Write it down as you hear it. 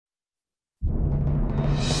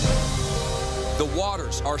The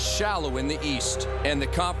waters are shallow in the East, and the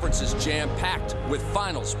conference is jam-packed with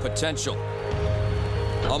finals potential.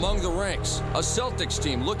 Among the ranks, a Celtics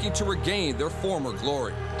team looking to regain their former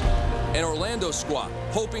glory. An Orlando squad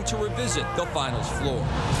hoping to revisit the finals floor.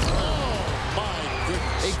 Oh, my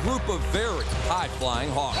goodness. A group of very high-flying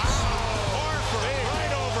Hawks.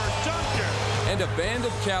 Right over Dunker. And a band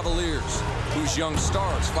of Cavaliers whose young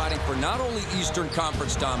stars fighting for not only Eastern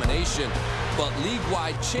Conference domination, but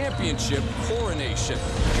league-wide championship coronation.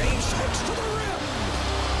 James hooks to the rim.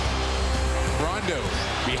 Rondo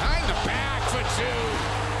behind the back for two.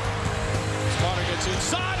 Carter gets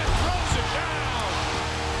inside and throws it down.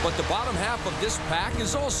 But the bottom half of this pack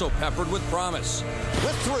is also peppered with promise.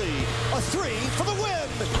 The three, a three for the win.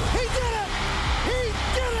 He did it! He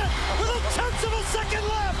did it! With a tenth of a second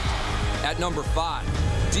left! At number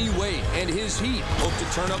 5, D. Wade and his Heat hope to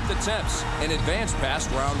turn up the temps and advance past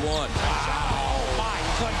round 1. Oh, my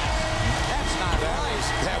goodness. That's not nice.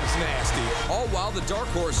 That was nasty. All while the dark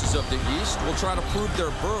horses of the East will try to prove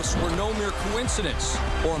their berths were no mere coincidence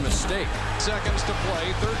or mistake. Seconds to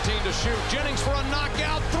play, 13 to shoot. Jennings for a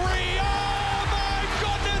knockout three. Oh, my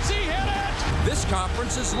goodness, he hit it! This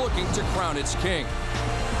conference is looking to crown its king.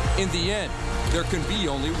 In the end, there can be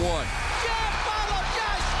only one.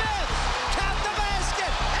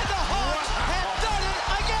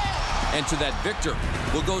 And to that victor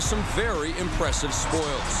will go some very impressive spoils.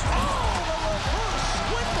 Oh, the reverse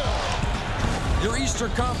window. Your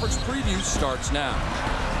Eastern Conference preview starts now.